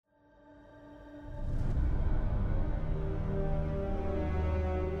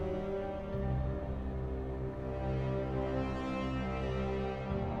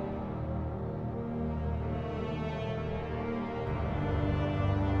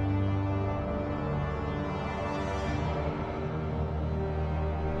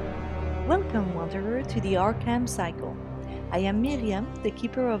Welcome, Wanderer, to the Arkham Cycle. I am Myriam, the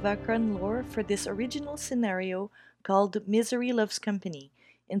keeper of Arkham lore for this original scenario called Misery Loves Company,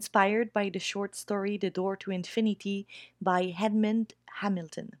 inspired by the short story The Door to Infinity by Edmond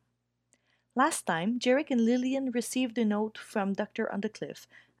Hamilton. Last time, Jearick and Lilian received a note from Dr. Undercliff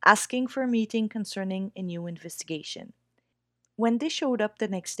asking for a meeting concerning a new investigation. When they showed up the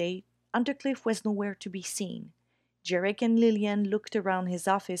next day, Undercliff was nowhere to be seen. Jearick and Lilian looked around his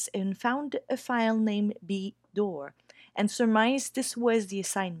office and found a file named B. Door and surmised this was the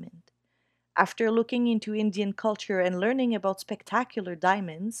assignment. After looking into Indian culture and learning about spectacular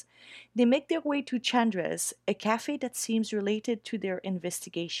diamonds, they make their way to Chandra's, a cafe that seems related to their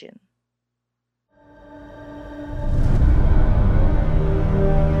investigation.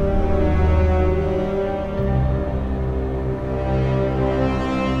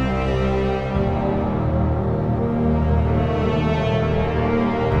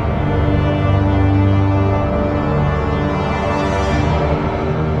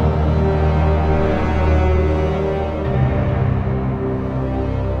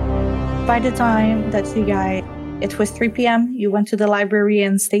 By the time that it was 3 p.m., you went to the library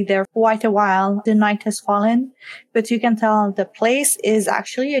and stayed there for quite a while. The night has fallen, but you can tell the place is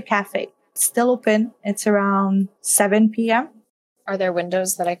actually a cafe. It's still open. It's around 7 p.m. Are there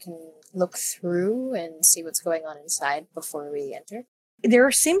windows that I can look through and see what's going on inside before we enter? There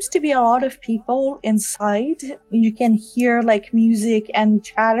seems to be a lot of people inside. You can hear music and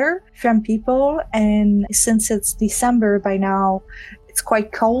chatter from people. And since it's December by now, it's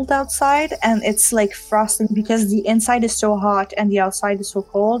quite cold outside and it's frosting because the inside is so hot and the outside is so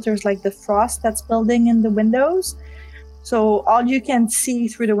cold. There's the frost that's building in the windows. So all you can see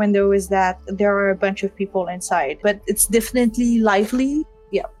through the window is that there are a bunch of people inside, but it's definitely lively.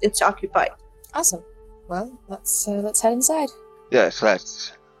 Yeah, it's occupied. Awesome. Well, let's head inside. Yes,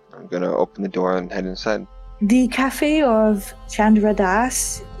 let's. I'm gonna open the door and head inside. The cafe of Chandra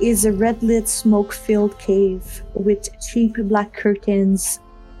Das is a red-lit, smoke-filled cave with cheap black curtains,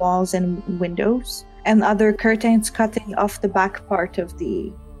 walls, and windows, and other curtains cutting off the back part of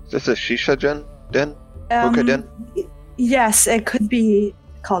the... Is this a shisha den? Hookah den? Yes, it could be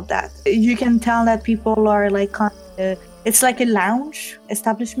called that. You can tell that people are it's like a lounge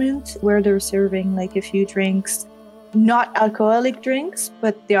establishment where they're serving a few drinks. Not alcoholic drinks,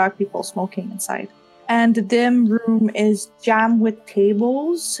 but there are people smoking inside. And the dim room is jammed with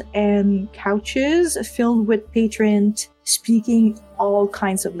tables and couches filled with patrons speaking all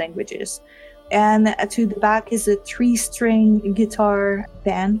kinds of languages. And to the back is a 3-string guitar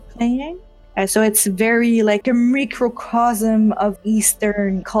band playing. So it's very a microcosm of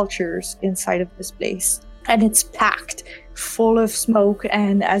Eastern cultures inside of this place. And it's packed full of smoke.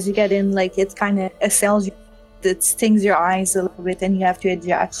 And as you get in, it kind of assails you. It stings your eyes a little bit and you have to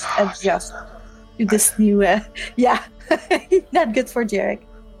adjust to this new, not good for Jearick.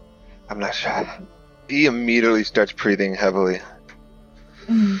 I'm not sure. He immediately starts breathing heavily.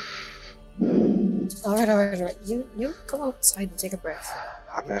 All right. You go outside and take a breath.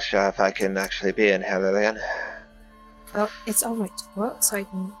 I'm not sure if I can actually be in here, Lilian. Oh, it's all right. Go outside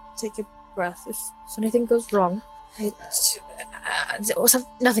and take a breath. If anything goes wrong,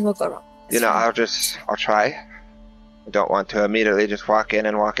 nothing will go wrong. I'll try. I don't want to immediately just walk in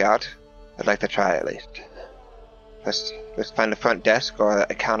and walk out. I'd like to try at least. Let's find a front desk or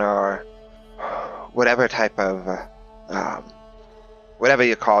a counter or whatever type of, whatever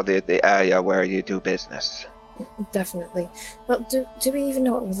you call the area where you do business. Definitely. Well, do we even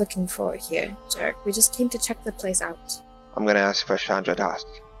know what we're looking for here, Jearick? We just came to check the place out. I'm going to ask for Chandra Das.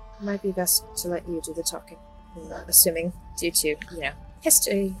 It might be best to let you do the talking. Assuming, due to,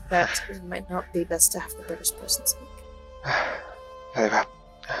 history, that it might not be best to have the British person speak. Very well.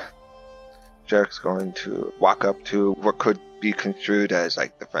 Jearick's going to walk up to what could be construed as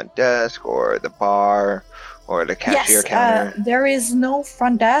the front desk or the bar or the cashier counter. There is no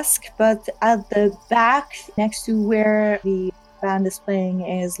front desk, but at the back, next to where the band is playing,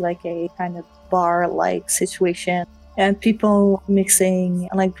 is a kind of bar-like situation. And people mixing,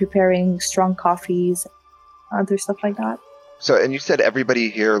 preparing strong coffees, other stuff like that. So, and you said everybody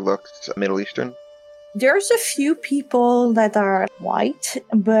here looks Middle Eastern? There's a few people that are white,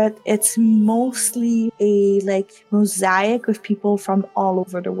 but it's mostly a mosaic of people from all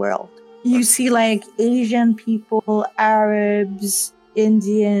over the world. You see Asian people, Arabs,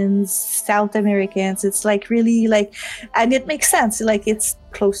 Indians, South Americans. It's really and it makes sense. It's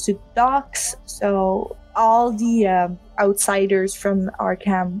close to docks, so all the outsiders from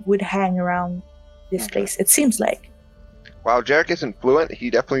Arkham would hang around this place. It seems like. While Jearick isn't fluent, he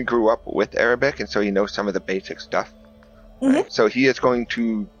definitely grew up with Arabic, and so he knows some of the basic stuff. Mm-hmm. Right? So he is going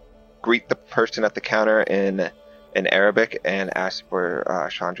to greet the person at the counter in Arabic and ask for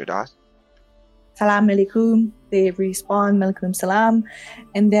Chandra Das. Salam alaikum. They respond, Malaikum salam.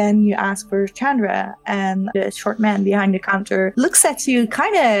 And then you ask for Chandra, and the short man behind the counter looks at you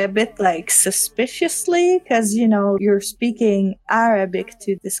kind of a bit like suspiciously, because, you know, you're speaking Arabic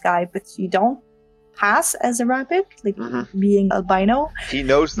to this guy, but you don't pass as Arabic, like being albino. He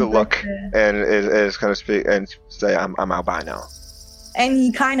knows the look and is going to speak and say, I'm albino. And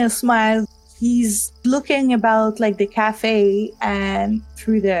he kind of smiles. He's looking about like the cafe and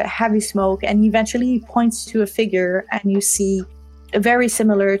through the heavy smoke, and eventually points to a figure, and you see very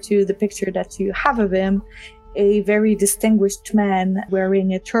similar to the picture that you have of him, a very distinguished man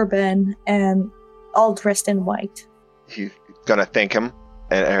wearing a turban and all dressed in white. He's gonna thank him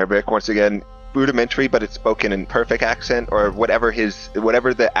in Arabic once again. Rudimentary, but it's spoken in perfect accent, or whatever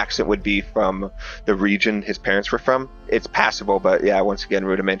the accent would be from the region his parents were from. It's passable, but yeah, once again,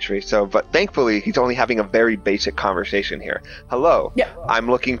 rudimentary. So, but thankfully, he's only having a very basic conversation here. Hello, yeah.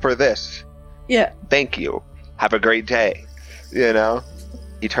 I'm looking for this. Yeah. Thank you. Have a great day. You know?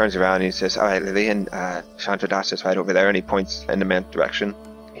 He turns around and he says, all right, Lilian, Chandra Das is right over there, and he points in the man's direction.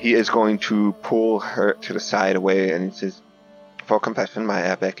 He is going to pull her to the side away, and he says, for confession, my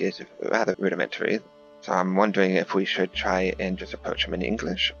Arabic is rather rudimentary, so I'm wondering if we should try and just approach him in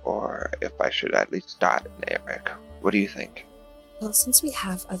English, or if I should at least start in Arabic. What do you think? Well, since we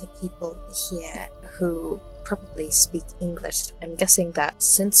have other people here who probably speak English, I'm guessing that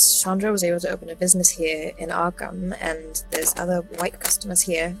since Chandra was able to open a business here in Arkham, and there's other white customers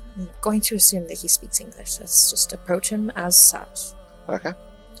here, I'm going to assume that he speaks English. Let's just approach him as such. Okay.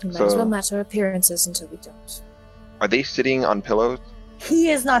 We might as well match our appearances until we don't. Are they sitting on pillows?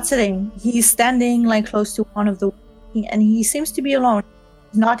 He is not sitting. He's standing like close to one of the, and he seems to be alone.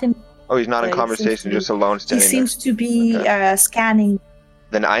 Not in. Oh, he's not in conversation, just alone standing. He seems to be scanning.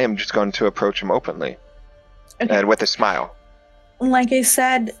 Then I am just going to approach him openly, and with a smile. Like I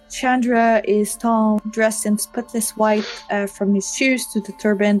said, Chandra is tall, dressed in spotless white, from his shoes to the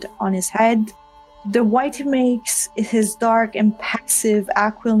turban on his head. The white makes his dark, impassive,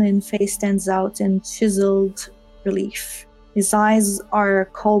 aquiline face stands out in chiseled relief. His eyes are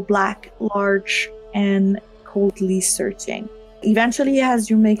coal black, large, and coldly searching. Eventually, as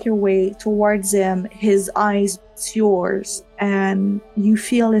you make your way towards him, his eyes meet yours, and you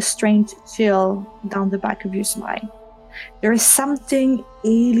feel a strange chill down the back of your spine. There is something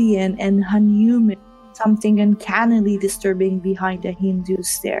alien and unhuman, something uncannily disturbing behind the Hindu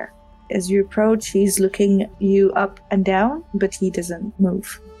stare. As you approach, he's looking you up and down, but he doesn't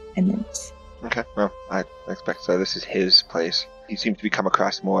move an inch. Okay, well, I expect so. This is his place. He seems to come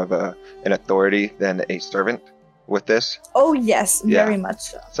across more of an authority than a servant with this. Oh, yes, very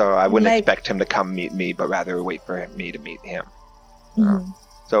much. So I wouldn't expect him to come meet me, but rather wait for me to meet him.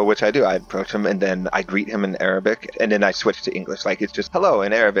 So which I do. I approach him, and then I greet him in Arabic, and then I switch to English. Like, it's just hello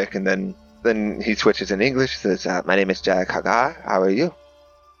in Arabic, and then he switches in English, says, my name is Jearick. How are you?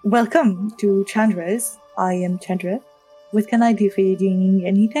 Welcome to Chandra's. I am Chandra. What can I do for you? Do you need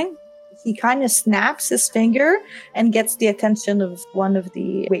anything? He kind of snaps his finger and gets the attention of one of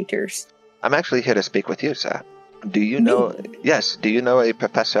the waiters. I'm actually here to speak with you, sir. Do you know... Yes, do you know a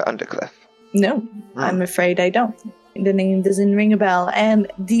Professor Undercliff? No, I'm afraid I don't. The name doesn't ring a bell.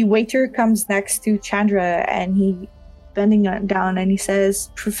 And the waiter comes next to Chandra, and he bending down and he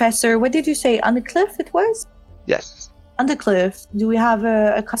says, Professor, what did you say? Undercliff it was? Yes. Undercliff, do we have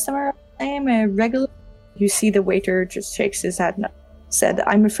a customer name, a regular? You see the waiter just shakes his head no. Said,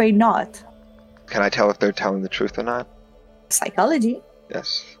 I'm afraid not. Can I tell if they're telling the truth or not? Psychology.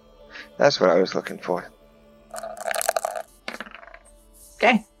 Yes. That's what I was looking for.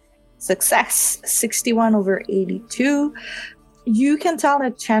 Okay. Success. 61 over 82. You can tell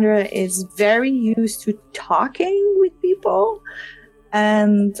that Chandra is very used to talking with people,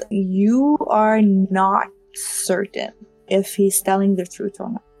 and you are not certain if he's telling the truth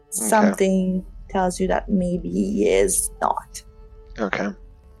or not. Okay. Something tells you that maybe he is not. Okay.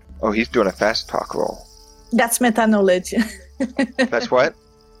 Oh, he's doing a fast talk roll. That's meta-knowledge. That's what?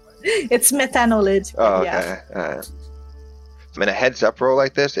 It's meta-knowledge. Oh, okay. Yeah. In a heads-up roll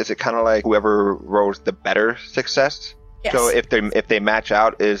like this, is it kind of like whoever rolls the better success? Yes. So if they match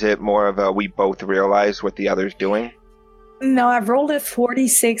out, is it more of a we both realize what the other's doing? No, I've rolled a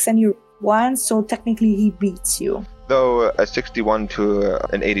 46 and you won, so technically he beats you. Though a 61 to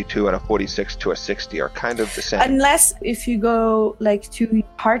an 82 and a 46 to a 60 are kind of the same. Unless if you go like to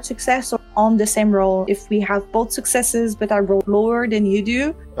hard success or on the same roll, if we have both successes but I roll lower than you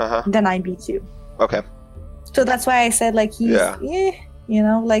do, then I beat you. Okay. So that's why I said like he's, you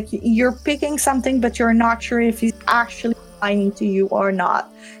know, like you're picking something but you're not sure if he's actually lying to you or not.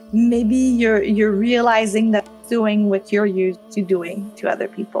 maybe you're realizing that doing what you're used to doing to other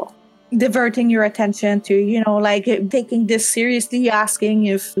people, diverting your attention to, like taking this seriously, asking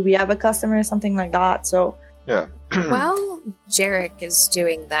if we have a customer or something like that. So Yeah. While Jearick is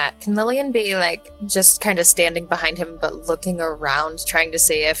doing that, can Lilian be like just kind of standing behind him but looking around, trying to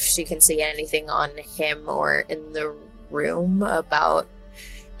see if she can see anything on him or in the room about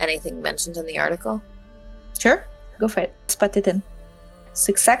anything mentioned in the article? sure, go for it. Spot it in.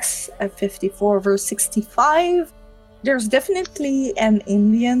 Success at 54 versus 65. There's definitely an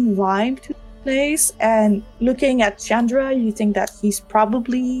Indian vibe to the place, and looking at Chandra, you think that he's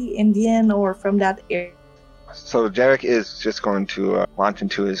probably Indian or from that area. So Jearick is just going to launch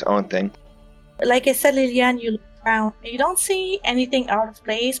into his own thing. Like I said, Lilian, you look around. You don't see anything out of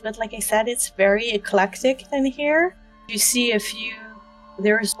place, but like I said, it's very eclectic in here. You see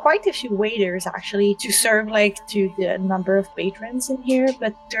there's quite a few waiters actually to serve to the number of patrons in here,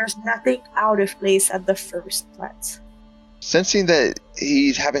 but there's nothing out of place at the first glance. Sensing that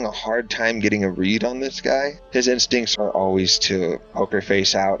he's having a hard time getting a read on this guy, his instincts are always to poker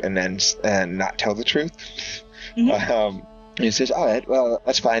face out and not tell the truth. Mhm. He says, all right, well,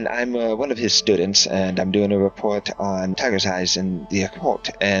 that's fine. I'm one of his students, and I'm doing a report on tiger's eyes in the occult,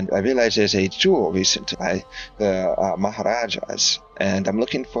 and I realize there's a jewel recently by the Maharajas, and I'm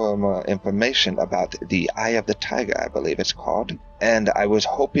looking for more information about the Eye of the Tiger, I believe it's called, and I was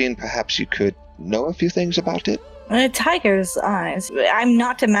hoping perhaps you could know a few things about it. Tiger's eyes. I'm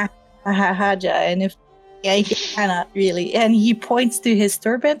not a Maharaja, and if he cannot really. And he points to his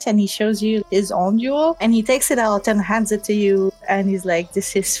turban and he shows you his own jewel, and he takes it out and hands it to you, and he's like,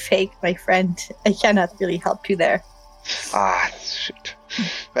 "This is fake, my friend. I cannot really help you there." Ah, shoot.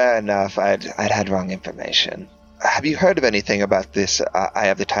 Fair enough. I'd had wrong information. Have you heard of anything about this Eye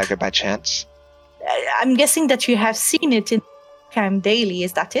of the Tiger by chance? I'm guessing that you have seen it in Arkham Daily.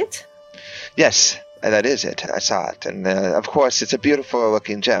 Is that it? Yes, that is it. I saw it. And of course, it's a beautiful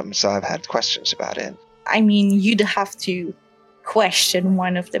looking gem, so I've had questions about it. I mean, you'd have to question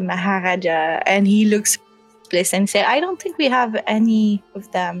one of the Maharaja, and he looks at this place and say, "I don't think we have any of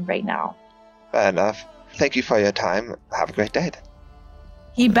them right now." Fair enough. Thank you for your time. Have a great day.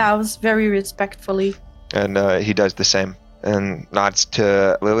 He bows very respectfully. And he does the same and nods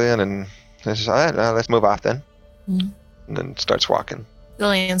to Lilian and says, all right, let's move off then. Mm. And then starts walking.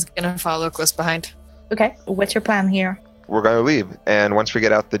 Lilian's gonna follow close behind. Okay, what's your plan here? We're going to leave. And once we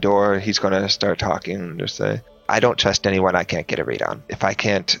get out the door, he's going to start talking and just say, I don't trust anyone I can't get a read on. If I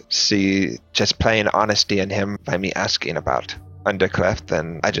can't see just plain honesty in him by me asking about Undercliff,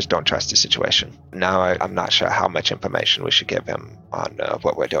 then I just don't trust the situation. Now I'm not sure how much information we should give him on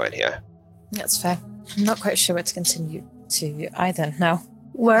what we're doing here. That's fair. I'm not quite sure what to continue to either now.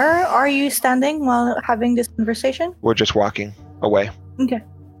 Where are you standing while having this conversation? We're just walking away. Okay,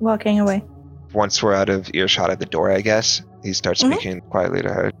 walking away. Once we're out of earshot of the door, I guess, he starts speaking quietly to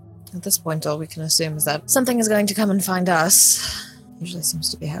her. At this point, all we can assume is that something is going to come and find us. Usually seems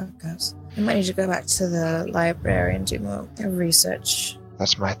to be how it goes. We might need to go back to the library and do more research.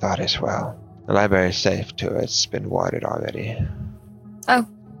 That's my thought as well. The library is safe, too. It's been warded already. Oh.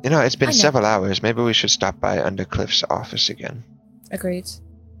 It's been I know. several hours. Maybe we should stop by Undercliff's office again. Agreed.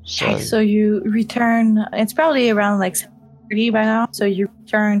 So you return, it's probably around 7:30 by now, so you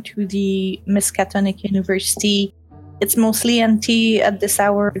return to the Miskatonic University. It's mostly empty at this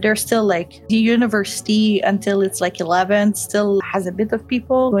hour. There's still the university until it's 11 still has a bit of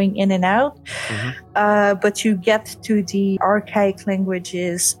people going in and out. Mm-hmm. But you get to the archaic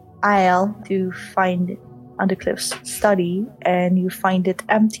languages aisle to find Undercliff's study, and you find it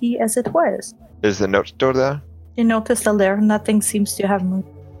empty as it was. Is the note still there? The note is still there. Nothing seems to have moved.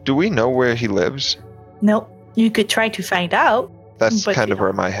 Do we know where he lives? Nope. You could try to find out. That's But kind you of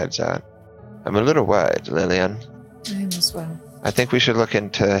where my head's at. I'm a little worried, Lilian. I am as well. I think we should look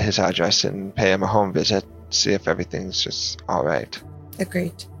into his address and pay him a home visit, see if everything's just all right.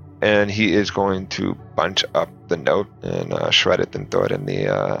 Agreed. And he is going to bunch up the note and shred it and throw it in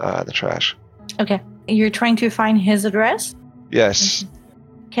the trash. Okay. You're trying to find his address? Yes.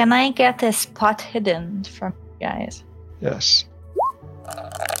 Can I get a spot hidden from you guys? Yes.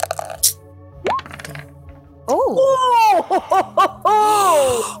 Oh!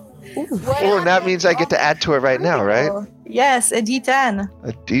 Oh, and that means I get to add to it right now, right? Yes, a D10.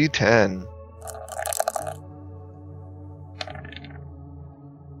 A D10.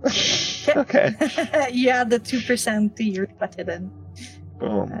 Okay. You add the 2% to your spot hidden.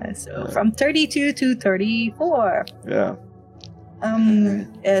 Boom. So from 32 to 34. Yeah.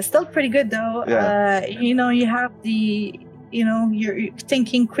 Still pretty good though. Yeah. You have you're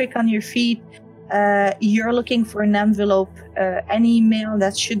thinking quick on your feet. You're looking for an envelope, any mail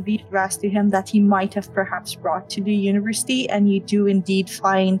that should be addressed to him that he might have perhaps brought to the university, and you do indeed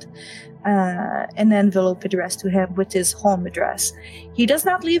find an envelope addressed to him with his home address. He does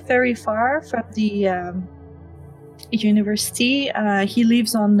not live very far from the university. He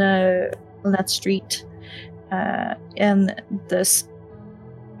lives on Walnut Street in this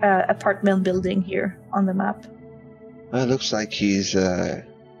apartment building here on the map. It looks like he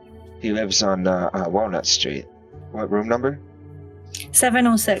lives on Walnut Street. What room number?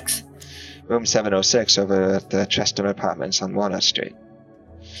 706. Room 706 over at the Chester Apartments on Walnut Street.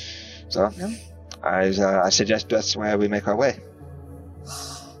 So, I suggest that's where we make our way.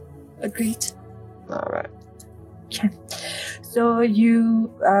 Agreed. All right. Okay. So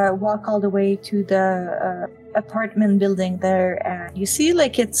you walk all the way to the apartment building there, and you see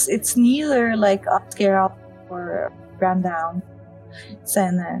like it's neither like upscale or run down. It's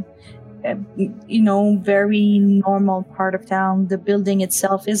an very normal part of town. The building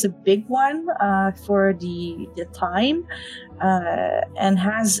itself is a big one for the time, and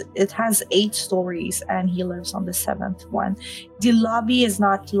has 8 stories, and he lives on the 7th one. The lobby is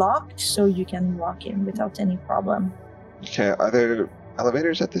not locked, so you can walk in without any problem. Okay, are there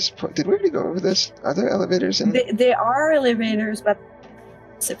elevators at this point? Did we already go over this? Are there elevators in There are elevators, but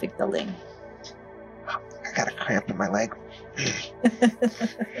specific building. I got a cramp in my leg.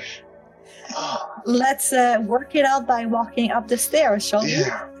 Let's work it out by walking up the stairs, shall we?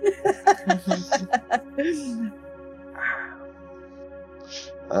 Yeah.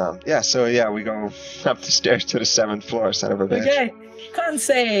 We go up the stairs to the 7th floor, son of a bitch. Okay, con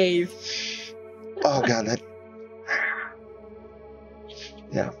save. Oh god, that...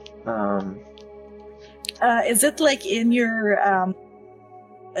 Yeah. Is it like in your Upper...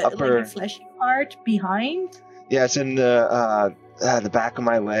 like your fleshy part behind? Yeah, it's in the back of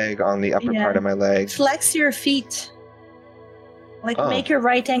my leg, on the upper part of my leg. Flex your feet. Like make a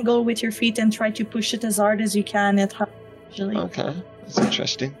right angle with your feet and try to push it as hard as you can. It helps usually. Okay, that's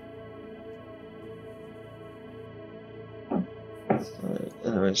interesting.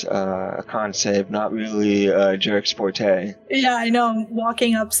 Anyways, a con save, not really Jearick's forte. Yeah, I know.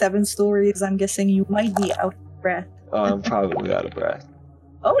 Walking up 7 stories, I'm guessing you might be out of breath. Oh, I'm probably out of breath.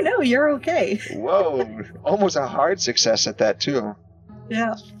 Oh no, you're okay. Whoa, almost a hard success at that too.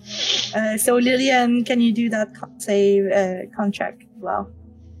 Yeah. So Lilian, can you do that con save, con check as well?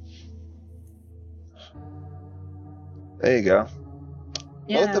 There you go.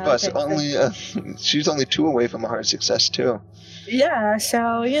 Yeah, both of us okay, only. She's only 2 away from a hard success too. Yeah.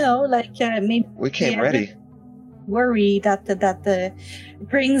 So maybe We came ready. Worry that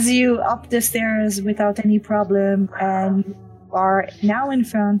brings you up the stairs without any problem, and you are now in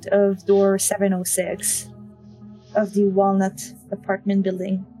front of door 706 of the Walnut apartment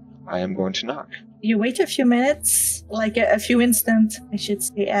building. I am going to knock. You wait a few minutes, like a few instants, I should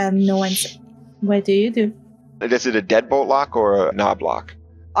say, and no one's. What do you do? Is it a deadbolt lock or a knob lock?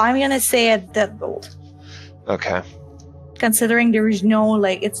 I'm gonna say a deadbolt. Okay. Considering there is no,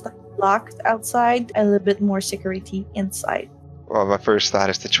 it's locked outside, a little bit more security inside. Well, my first thought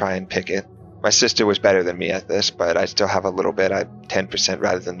is to try and pick it. My sister was better than me at this, but I still have a little bit. I'm 10%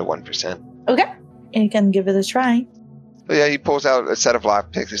 rather than the 1%. Okay. You can give it a try. But yeah, he pulls out a set of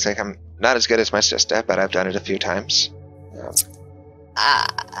lock picks. He's like, I'm not as good as my sister, but I've done it a few times.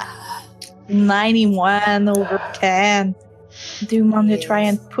 91 over 10. Do you want to try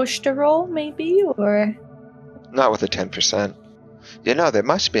and push the roll, maybe, or? Not with a 10%. There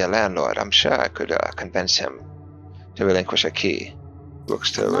must be a landlord. I'm sure I could convince him to relinquish a key.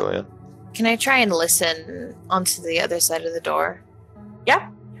 Looks to Lilian. Can I try and listen onto the other side of the door? Yeah.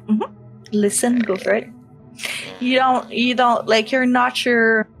 Mm-hmm. Listen, go for it. You don't, you're not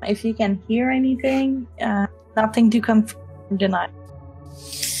sure if you can hear anything. Nothing to confirm or deny.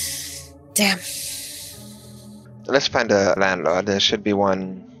 Damn. Let's find a landlord. There should be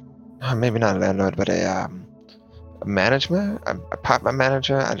one. Maybe not a landlord, but a management, apartment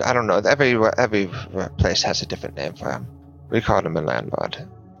manager. I don't know. Every place has a different name for him. We called him a landlord.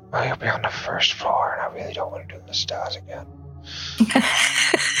 Oh, he'll be on the 1st floor, and I really don't want to do the stairs again.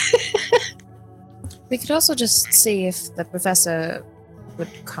 We could also just see if the professor would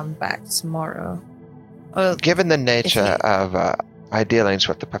come back tomorrow. Given the nature of my dealings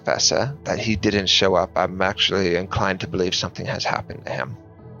with the professor, that he didn't show up, I'm actually inclined to believe something has happened to him.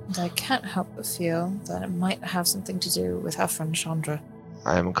 And I can't help but feel that it might have something to do with our friend Chandra.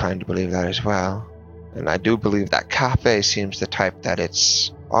 I am inclined to believe that as well. And I do believe that café seems the type that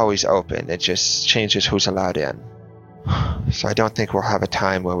it's always open. It just changes who's allowed in. So I don't think we'll have a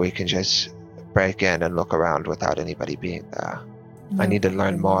time where we can just break in and look around without anybody being there. I need to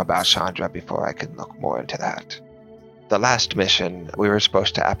learn more about Chandra before I can look more into that. The last mission, we were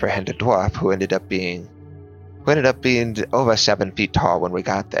supposed to apprehend a dwarf who ended up being over 7 feet tall when we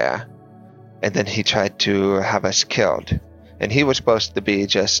got there. And then he tried to have us killed. And he was supposed to be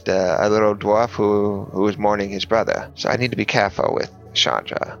just a little dwarf who was mourning his brother. So I need to be careful with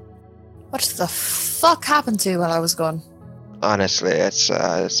Chandra. What the fuck happened to you while I was gone? Honestly,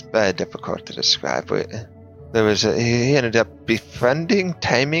 it's very difficult to describe. He ended up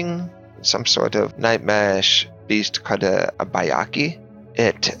taming some sort of nightmarish beast called a bayaki.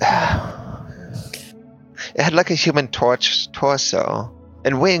 It had like a human torso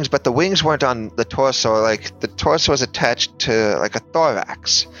and wings, but the wings weren't on the torso. Like the torso was attached to like a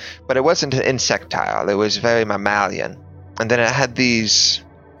thorax, but it wasn't insectile. It was very mammalian. And then it had these,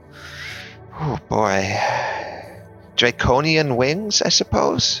 draconian wings, I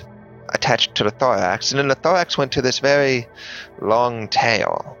suppose, attached to the thorax. And then the thorax went to this very long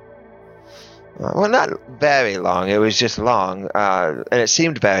tail. Well, not very long. It was just long, and it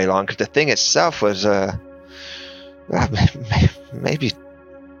seemed very long because the thing itself was maybe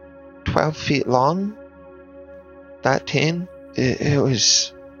 12 feet long. 13. It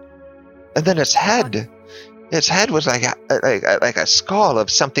was, and then its head was like a skull of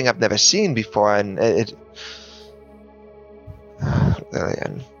something I've never seen before, and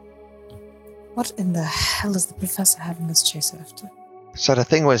Lilian. What in the hell is the professor having us chase after? So the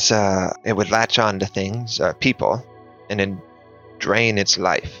thing was, it would latch on to things, people, and then drain its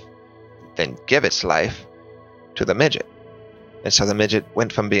life, then give its life to the midget. And so the midget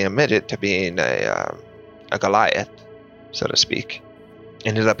went from being a midget to being a Goliath, so to speak.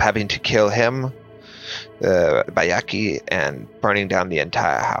 Ended up having to kill him, the Bayaki, and burning down the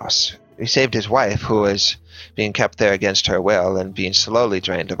entire house. He saved his wife, who was being kept there against her will and being slowly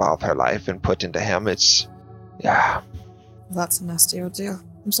drained of all of her life and put into him. That's a nasty ordeal.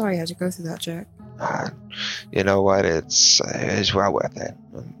 I'm sorry you had to go through that, Jearick. You know what? It's well worth it.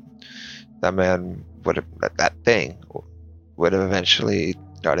 That man that thing would have eventually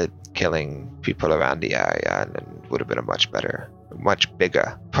started killing people around the area, and it would have been a much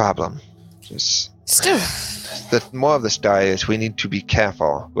bigger problem. Still. The more of the story is we need to be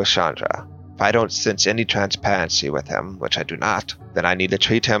careful with Chandra. If I don't sense any transparency with him, which I do not, then I need to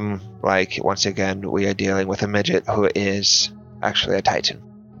treat him like, once again, we are dealing with a midget who is actually a titan,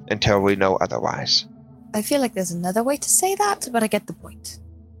 until we know otherwise. I feel like there's another way to say that, but I get the point.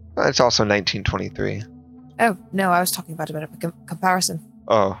 It's also 1923. Oh, no, I was talking about a bit of a comparison.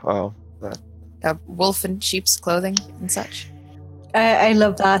 Oh. A wolf in sheep's clothing and such. I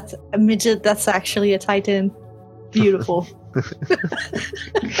love that. A midget that's actually a titan. Beautiful.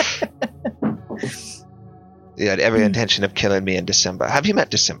 He had every intention of killing me in December. Have you met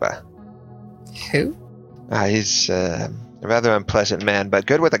December? Who? He's a rather unpleasant man, but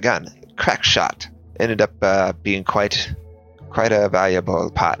good with a gun. Crack shot. Ended up being quite a valuable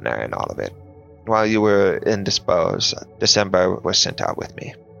partner in all of it. While you were indisposed, December was sent out with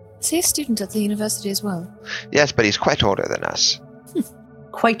me. Is he a student at the university as well? Yes, but he's quite older than us.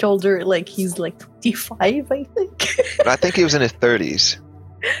 Quite older, like he's like 25, I think. But I think he was in his 30s.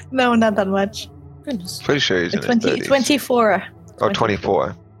 No, not that much. Goodness. Pretty sure he's in his 30s. 24. Oh,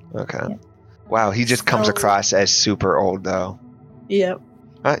 24. Okay. Yeah. Wow, he just comes across as super old, though. Yep.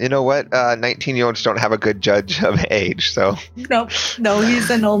 You know what? 19-year-olds don't have a good judge of age, so... No, he's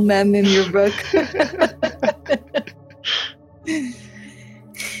an old man in your book.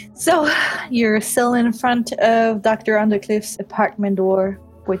 So, you're still in front of Dr. Undercliff's apartment door.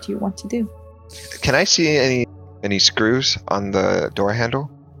 What do you want to do? Can I see any screws on the door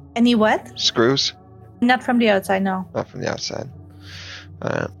handle? Any what? Screws? Not from the outside, no. Not from the outside.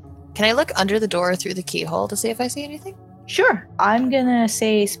 Can I look under the door through the keyhole to see if I see anything? Sure. I'm gonna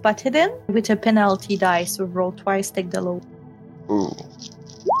say spot hidden with a penalty die, so roll twice, take the low. Ooh.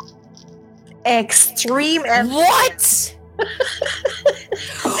 Extreme and... What?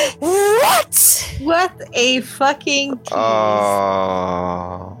 What? What a fucking tease.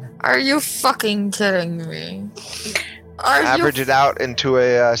 Oh. Are you fucking kidding me? Average it out into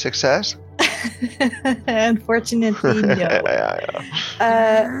a success? Unfortunately, no.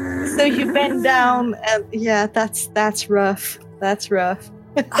 So you bend down, and yeah, that's rough. That's rough.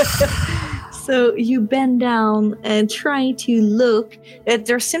 So you bend down and try to look.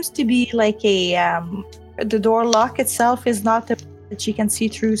 There seems to be like the door lock itself is not that you can see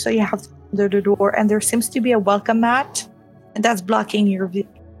through, so you have to under the door, and there seems to be a welcome mat, and that's blocking your view.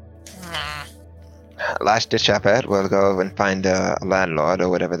 Last ditch effort, we'll go and find a landlord or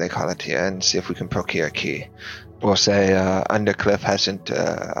whatever they call it here and see if we can procure a key. We'll say Undercliff hasn't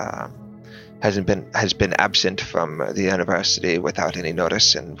has been absent from the university without any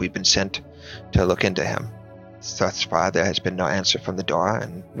notice, and we've been sent to look into him. Thus far, there has been no answer from the door,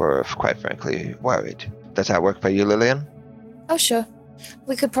 and we're quite frankly worried. Does that work for you, Lilian? Oh, sure.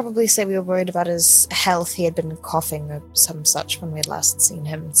 We could probably say we were worried about his health. He had been coughing or some such when we had last seen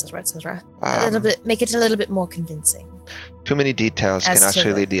him, etc., etc. Make it a little bit more convincing. Too many details can actually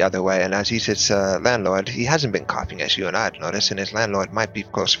Absolutely. lead the other way, and as he's his landlord, he hasn't been coughing as you and I had noticed, and his landlord might be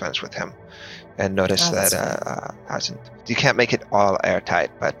close friends with him. And notice that's that hasn't. You can't make it all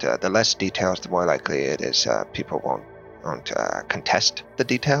airtight, but the less details, the more likely it is people won't contest the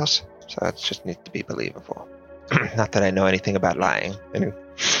details. So it just needs to be believable. Not that I know anything about lying. And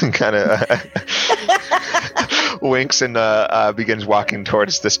he kind of winks and begins walking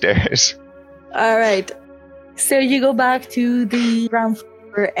towards the stairs. All right. So you go back to the ground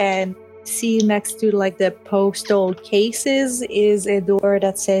floor and see next to like the postal cases is a door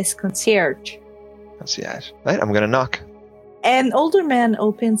that says concierge. Concierge. Right, I'm gonna knock. An older man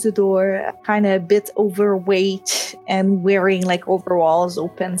opens the door, kind of a bit overweight and wearing like overalls,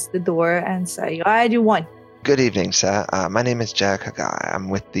 opens the door and says, "I do want." Good evening, sir. My name is Jearick and Lilian. I'm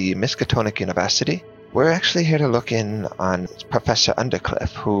with the Miskatonic University. We're actually here to look in on Professor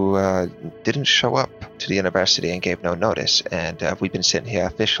Undercliff, who didn't show up to the university and gave no notice, and we've been sent here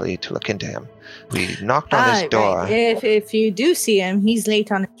officially to look into him. We knocked on his door. Right. If you do see him, he's late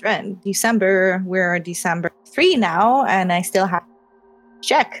on his rent. We're December 3 now, and I still have to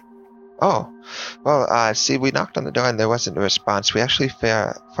check. Oh, well, see, we knocked on the door and there wasn't a response. We actually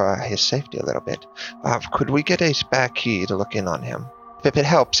fear for his safety a little bit. Could we get a spare key to look in on him? If it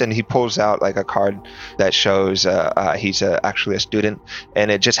helps, and he pulls out like a card that shows he's actually a student, and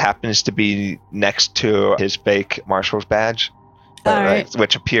it just happens to be next to his fake marshal's badge, Right.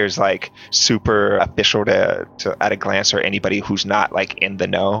 which appears like super official to at a glance, or anybody who's not like in the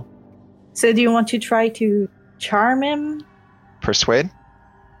know. So do you want to try to charm him? Persuade?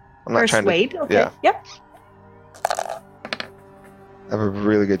 I'm not Persuade? trying to. Okay. Yeah. Yep. I have a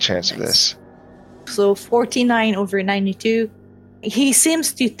really good chance of this. So 49 over 92. He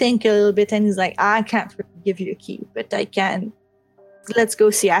seems to think a little bit and he's like, I can't really give you a key, but I can. Let's go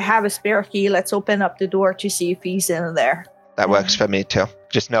see. I have a spare key. Let's open up the door to see if he's in there. That works for me too.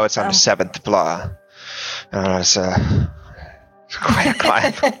 Just know it's on the 7th floor. It's quite a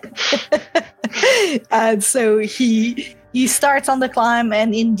climb. And so he starts on the climb,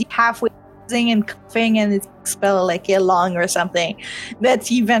 and in the halfway and coughing, and it's spelled like a lung or something, but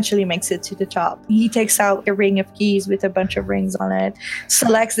he eventually makes it to the top. He takes out a ring of keys with a bunch of rings on it,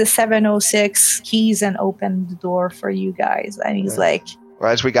 selects the 706 keys, and opens the door for you guys. And he's like, well,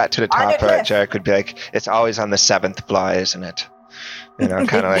 as we got to the top, Undercliff. Jearick would be like, it's always on the 7th floor, isn't it? You know,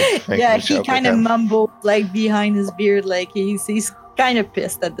 kind of like making yeah, a he joke kind with of him. mumbled like behind his beard, like he's kind of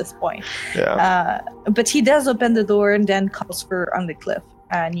pissed at this point. Yeah. But he does open the door and then calls for Undercliff.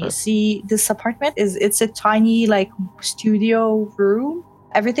 And you see this apartment it's a tiny like studio room.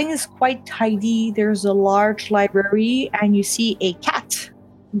 Everything is quite tidy. There's a large library, and you see a cat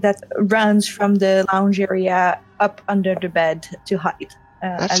that runs from the lounge area up under the bed to hide.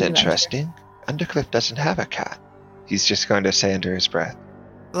 That's as you enter. interesting. Undercliff doesn't have a cat. He's just going to say under his breath.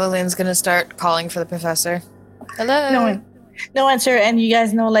 Lillian's gonna start calling for the professor. Hello? No answer. And you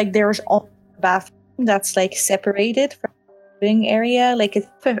guys know like there's a bathroom that's like separated from the living area. Like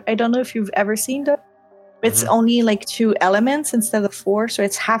I don't know if you've ever seen that. It's only like 2 elements instead of 4. So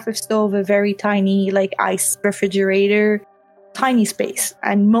it's half a stove, a very tiny like ice refrigerator, tiny space.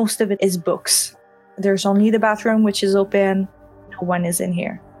 And most of it is books. There's only the bathroom, which is open. No one is in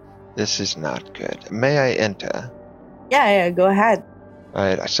here. This is not good. May I enter? Yeah, go ahead. All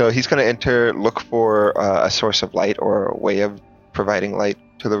right. So he's going to enter, look for a source of light or a way of providing light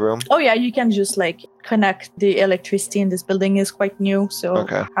to the room. Oh yeah, you can just like connect the electricity in this building is quite new, so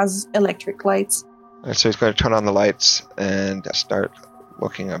Okay. it has electric lights. All right, so he's going to turn on the lights and start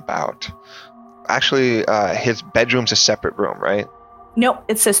looking about. Actually, his bedroom's a separate room, right? No,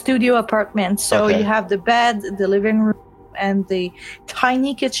 it's a studio apartment. So Okay. you have the bed, the living room, and the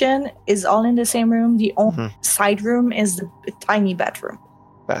tiny kitchen is all in the same room. The only side room is the tiny bedroom.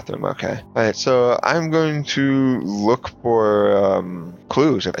 Bathroom, okay. All right, so I'm going to look for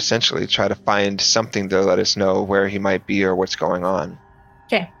clues, essentially, try to find something to let us know where he might be or what's going on.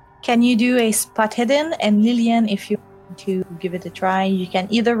 Okay. Can you do a spot hidden? And Lilian, if you want to give it a try, you can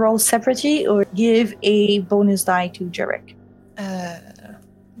either roll separately or give a bonus die to Jearick.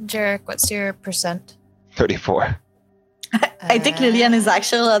 Jearick, what's your percent? 34. I think Lilian is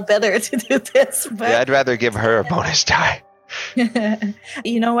actually a lot better to do this. But Yeah, I'd rather give her a bonus die.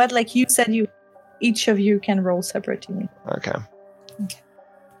 you know what? Like you said, each of you can roll separately. Okay.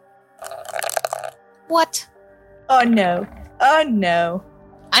 What? Oh no. Oh no.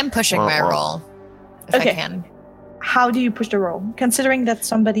 I'm pushing my roll if I can. How do you push the roll? Considering that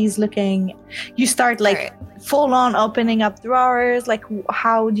somebody's looking, you start like full on opening up drawers. Like,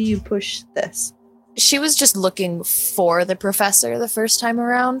 how do you push this? She was just looking for the professor the first time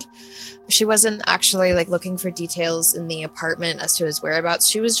around. She wasn't actually like looking for details in the apartment as to his whereabouts.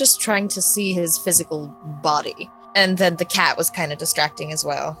 She was just trying to see his physical body. And then the cat was kind of distracting as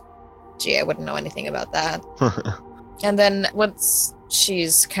well. Gee, I wouldn't know anything about that. And then once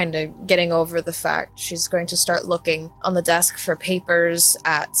she's kind of getting over the fact, she's going to start looking on the desk for papers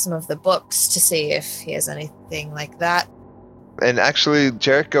at some of the books to see if he has anything like that. And actually,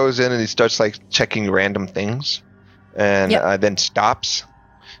 Jearick goes in and he starts like checking random things, and then stops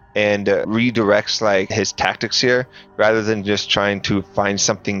and redirects like his tactics here. Rather than just trying to find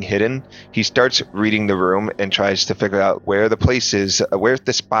something hidden, he starts reading the room and tries to figure out where the place is, where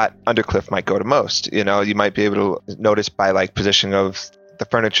the spot Undercliff might go to most. You know, you might be able to notice by like positioning of the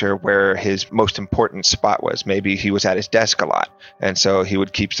furniture where his most important spot was. Maybe he was at his desk a lot, and so he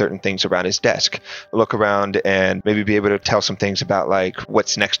would keep certain things around his desk. Look around and maybe be able to tell some things about like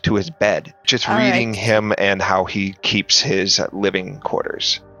what's next to his bed. Just reading him and how he keeps his living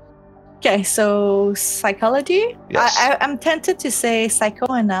quarters. Okay, so psychology? Yes. I'm tempted to say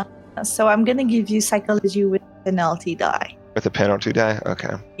psychoanalysis, so I'm going to give you psychology with penalty die. With a penalty die?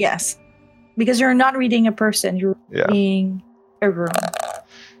 Okay. Yes. Because you're not reading a person, you're reading a room.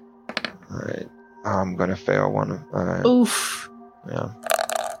 All right. I'm going to fail one. All right. Oof. Yeah.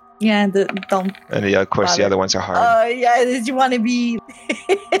 Yeah, don't. And of course, the other ones are hard. Yeah, did you want to be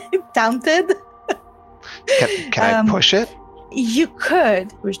tempted? Can I push it? You could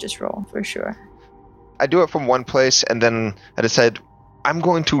push this roll for sure. I do it from one place, and then I decide I'm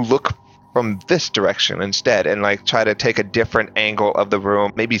going to look from this direction instead, and like try to take a different angle of the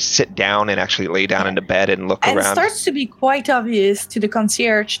room. Maybe sit down and actually lay down into bed and look around. It starts to be quite obvious to the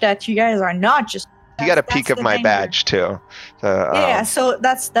concierge that you guys are not just. You got a peek of my badge too. So, so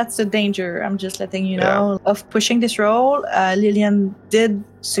that's the danger. I'm just letting you know of pushing this roll. Lilian did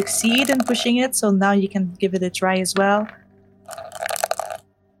succeed in pushing it, so now you can give it a try as well.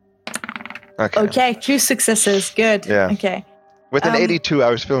 Okay, 2 successes. Good. Yeah. Okay. With an 82, I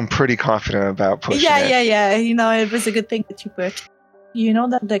was feeling pretty confident about pushing it. Yeah. You know, it was a good thing that you pushed. You know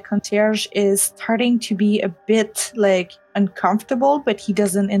that the concierge is starting to be a bit like uncomfortable, but he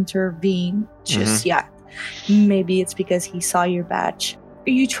doesn't intervene just yet. Maybe it's because he saw your badge.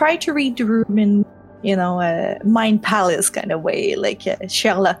 You try to read the room in, you know, a mind palace kind of way, like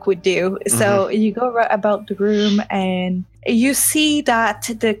Sherlock would do. So you go about the room and you see that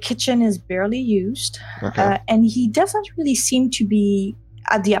the kitchen is barely used. And he doesn't really seem to be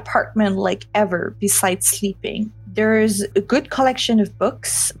at the apartment like ever besides sleeping. There's a good collection of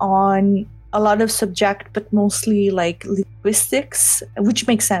books on a lot of subject, but mostly like linguistics, which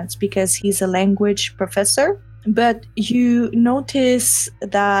makes sense because he's a language professor. But you notice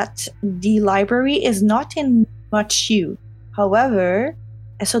that the library is not in much use. However,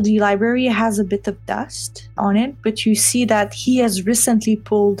 so the library has a bit of dust on it, but you see that he has recently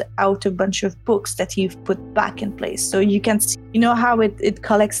pulled out a bunch of books that you've put back in place. So you can see, you know how it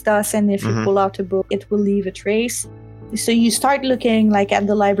collects dust, and if you pull out a book, it will leave a trace. So you start looking like at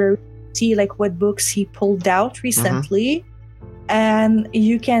the library, see like what books he pulled out recently. And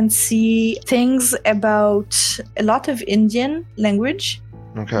you can see things about a lot of Indian language,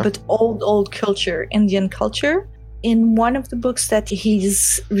 but old culture, Indian culture. In one of the books that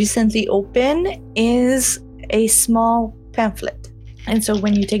he's recently opened is a small pamphlet. And so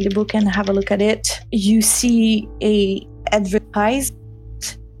when you take the book and have a look at it, you see a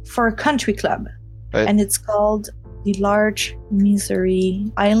advertisement for a country club. Right. And it's called the Large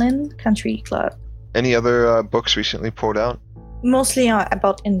Misery Island Country Club. Any other books recently pulled out? Mostly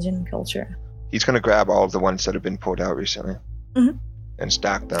about Indian culture. He's going to grab all of the ones that have been pulled out recently and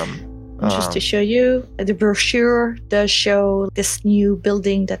stack them. Just to show you, the brochure does show this new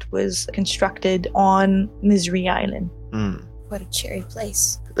building that was constructed on Misery Island. What a cheery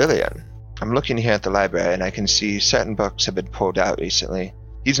place. Lilian, I'm looking here at the library and I can see certain books have been pulled out recently.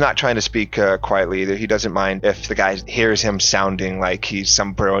 He's not trying to speak quietly either. He doesn't mind if the guy hears him sounding like he's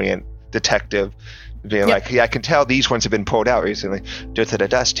some brilliant detective. Being like, I can tell these ones have been pulled out recently due to the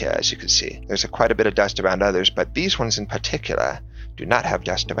dust here, as you can see. There's quite a bit of dust around others, but these ones in particular do not have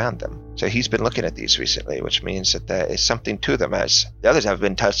dust around them. So he's been looking at these recently, which means that there is something to them, as the others have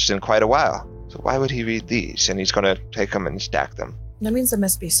been touched in quite a while. So why would he read these? And he's going to take them and stack them. That means there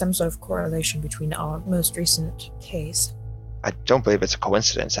must be some sort of correlation between our most recent case. I don't believe it's a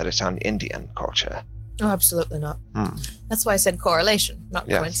coincidence that it's on Indian culture. Oh, absolutely not. That's why I said correlation, not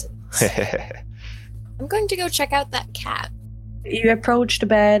coincidence. I'm going to go check out that cat. You approach the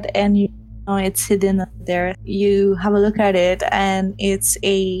bed and you know it's hidden there. You have a look at it and it's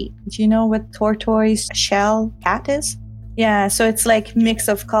do you know what tortoise shell cat is? Yeah, so it's like mix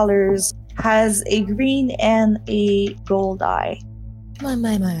of colors. Has a green and a gold eye. My,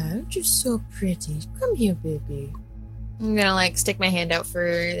 aren't you so pretty? Come here, baby. I'm gonna like stick my hand out for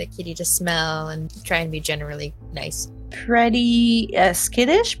the kitty to smell and try and be generally nice. Pretty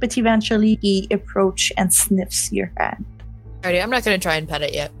skittish, but eventually he approaches and sniffs your hand. Alrighty, I'm not gonna try and pet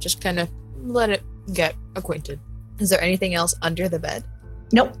it yet. Just kind of let it get acquainted. Is there anything else under the bed?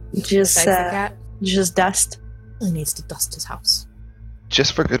 Nope, just Besides the cat? just dust. He needs to dust his house.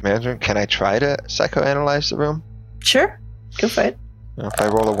 Just for good measure, can I try to psychoanalyze the room? Sure, go for it. If I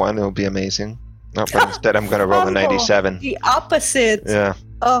roll a 1, it will be amazing. No, but instead I'm going to roll a 97. The opposite Yeah.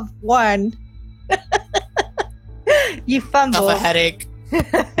 of 1. You fumble. Off a headache.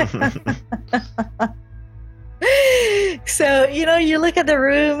 So, you look at the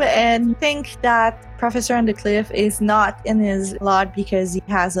room and think that Professor Undercliff is not in his lot because he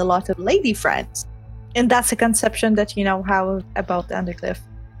has a lot of lady friends. And that's a conception that you now have about Undercliff.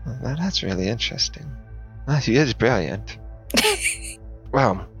 Well, that's really interesting. He is brilliant.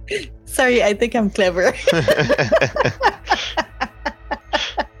 Well. Sorry, I think I'm clever.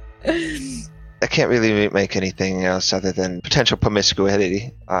 I can't really make anything else other than potential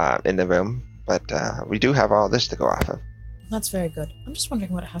promiscuity in the room, but we do have all this to go off of. That's very good. I'm just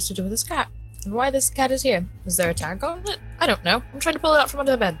wondering what it has to do with this cat. And why this cat is here. Is there a tag on it? I don't know. I'm trying to pull it out from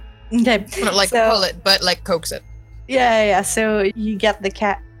under the bed. Okay. Not like pull it, but like coax it. Yeah. So you get the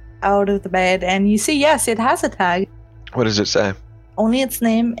cat out of the bed and you see, yes, it has a tag. What does it say? Only its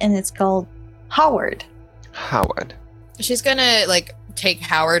name, and it's called Howard. Howard. She's gonna like take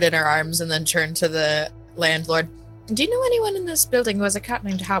Howard in her arms and then turn to the landlord. Do you know anyone in this building who has a cat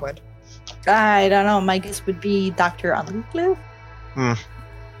named Howard? I don't know. My guess would be Dr. Undercliff.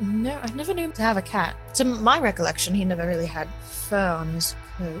 No, I never knew him to have a cat. To my recollection, he never really had fur on his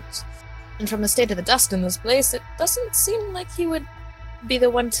coat. And from the state of the dust in this place, it doesn't seem like he would be the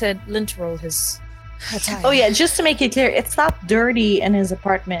one to lint roll his attire. Oh yeah, just to make it clear, it's not dirty in his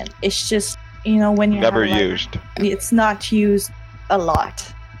apartment. It's just, when you Never have, used. It's not used a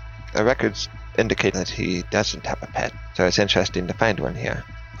lot. The records indicate that he doesn't have a pet, so it's interesting to find one here.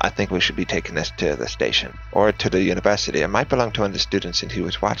 I think we should be taking this to the station, or to the university. It might belong to one of the students and he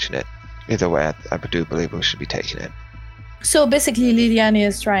was watching it. Either way, I do believe we should be taking it. So basically, Lilian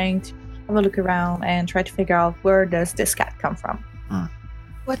is trying to have a look around and try to figure out where does this cat come from.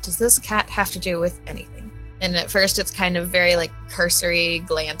 What does this cat have to do with anything? And at first it's kind of very like cursory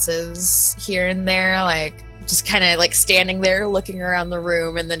glances here and there, like just kind of like standing there looking around the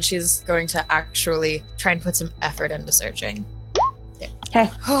room, and then she's going to actually try and put some effort into searching. Okay.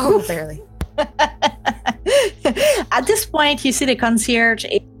 Oh, barely. At this point, you see the concierge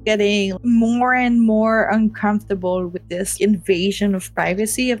is getting more and more uncomfortable with this invasion of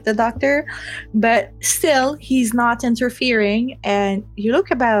privacy of the doctor, but still, he's not interfering. And you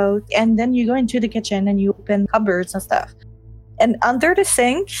look about, and then you go into the kitchen and you open cupboards and stuff. And under the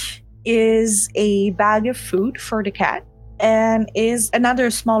sink is a bag of food for the cat, and is another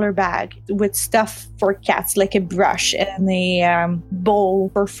smaller bag with stuff for cats, like a brush and a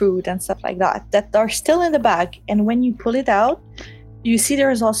bowl for food and stuff like that are still in the bag. And when you pull it out, you see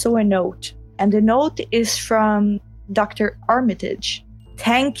there's also a note. And the note is from Dr. Armitage,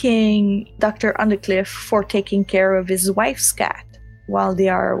 thanking Dr. Undercliff for taking care of his wife's cat while they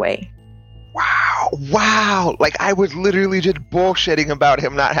are away. Wow! Like, I was literally just bullshitting about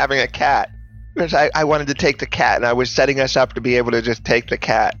him not having a cat. Because I wanted to take the cat, and I was setting us up to be able to just take the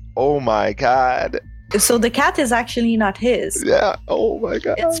cat. Oh my god. So the cat is actually not his. Yeah, oh my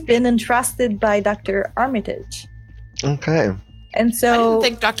god. It's been entrusted by Dr. Armitage. Okay. And I so didn't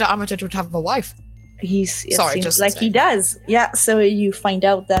think Dr. Armitage would have a wife. it Sorry, seems just like saying. he does. Yeah, so you find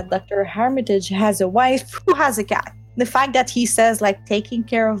out that Dr. Armitage has a wife who has a cat. The fact that he says, like, taking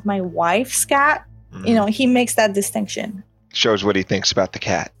care of my wife's cat, he makes that distinction. Shows what he thinks about the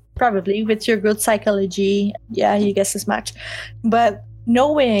cat. Probably with your good psychology, yeah, you guess as much. But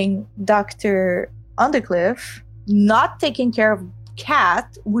knowing Dr. Undercliff, not taking care of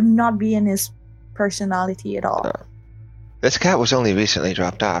cat would not be in his personality at all. This cat was only recently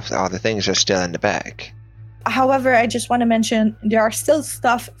dropped off. All the things are still in the bag. However, I just want to mention there are still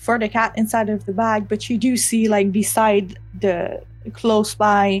stuff for the cat inside of the bag, but you do see, like, beside the close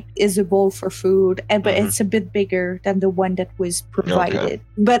by is a bowl for food, but it's a bit bigger than the one that was provided. Okay.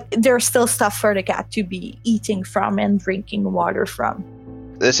 But there's still stuff for the cat to be eating from and drinking water from.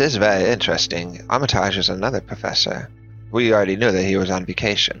 This is very interesting. Armitage is another professor. We already knew that he was on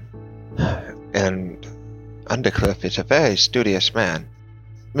vacation. And Undercliff is a very studious man.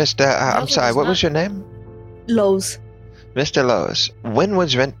 Mr. I'm sorry, what was your name? Lowe's. Mr. Lowe's. When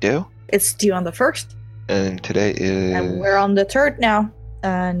was rent due? It's due on the 1st. And today is... And we're on the 3rd now.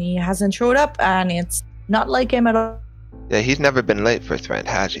 And he hasn't showed up, and it's not like him at all. Yeah, he's never been late for rent,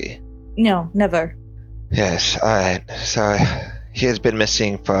 has he? No, never. Yes, alright. So, he has been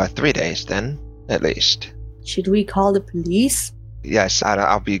missing for 3 days then, at least. Should we call the police? Yes,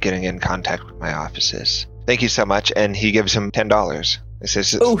 I'll be getting in contact with my offices. Thank you so much, and he gives him $10. It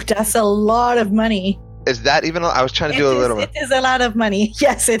says, Oh, that's a lot of money. is that even? I was trying to do a little. It is a lot of money.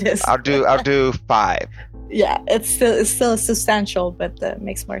 Yes, it is. I'll do 5. Yeah, it's still substantial, but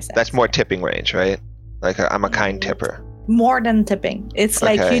makes more sense. That's more tipping range, right? Like I'm a kind tipper. More than tipping. It's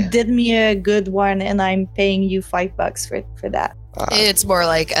like Okay. you did me a good one, and I'm paying you $5 for that. It's more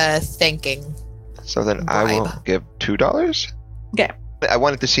like thanking. So then I will Bribe. give $2. Okay. I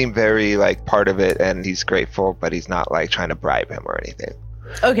want it to seem very like part of it, and he's grateful, but he's not like trying to bribe him or anything.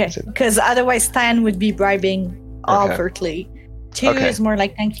 Okay, So- because otherwise Stan would be bribing Okay. overtly. 2 Okay. is more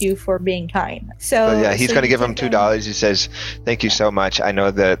like thank you for being kind. So But yeah, he's so going to you give him can- $2. He says, "Thank you so much. I know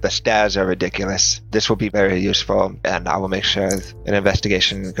the stats are ridiculous. This will be very useful, and I will make sure an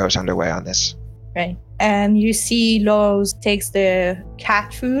investigation goes underway on this." Right. And you see Lowe's takes the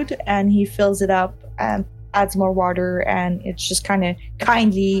cat food and he fills it up and adds more water, and it's just kind of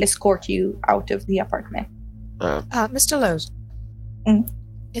kindly escort you out of the apartment. Mr. Lowe's,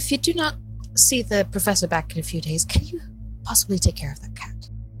 if you do not see the professor back in a few days, can you possibly take care of that cat?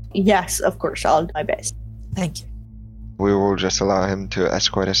 Yes, of course, I'll do my best. Thank you. We will just allow him to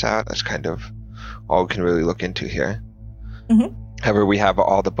escort us out. That's kind of all we can really look into here. Mhm. However, we have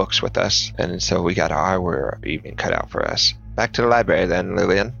all the books with us, and so we got our evening cut out for us. Back to the library then,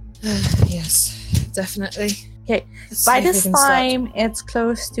 Lilian. Yes, definitely. Okay, Let's by see if this we can start. time, it's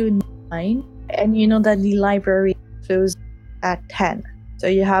close to 9, and you know that the library closes at 10. So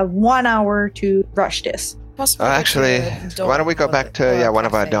you have 1 hour to rush this. Possibly go to Actually, a dorm why don't we go back to, or a one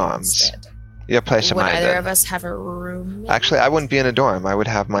of our cafe dorms? instead. Your place of Would mine either then. of us have a room? Actually, I wouldn't be in a dorm. I would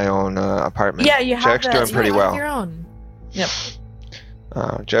have my own apartment. Yeah, you have Jearick's that. doing You pretty have well. Your own.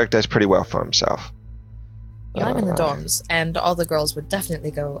 Jearick does pretty well for himself. Yeah, I'm in the Uh, dorms, and all the girls would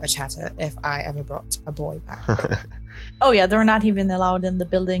definitely go a chatter if I ever brought a boy back. Oh yeah, they're not even allowed in the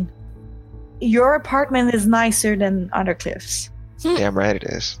building. Your apartment is nicer than Undercliff's. Damn right it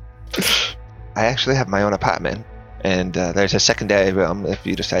is. I actually have my own apartment, and there's a secondary room if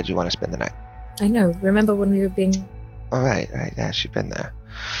you decide you want to spend the night. I know. Remember when we were being... All right, yeah, she's been there.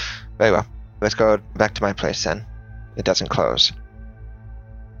 Very well. Let's go back to my place then. It doesn't close.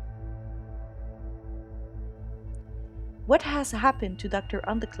 What has happened to Dr.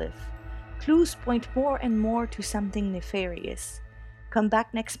 Undercliff? Clues point more and more to something nefarious. Come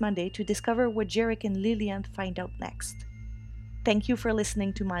back next Monday to discover what Jearick and Lilian find out next. Thank you for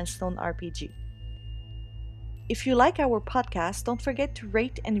listening to Milestone RPG. If you like our podcast, don't forget to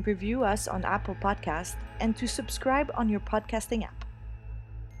rate and review us on Apple Podcasts and to subscribe on your podcasting app.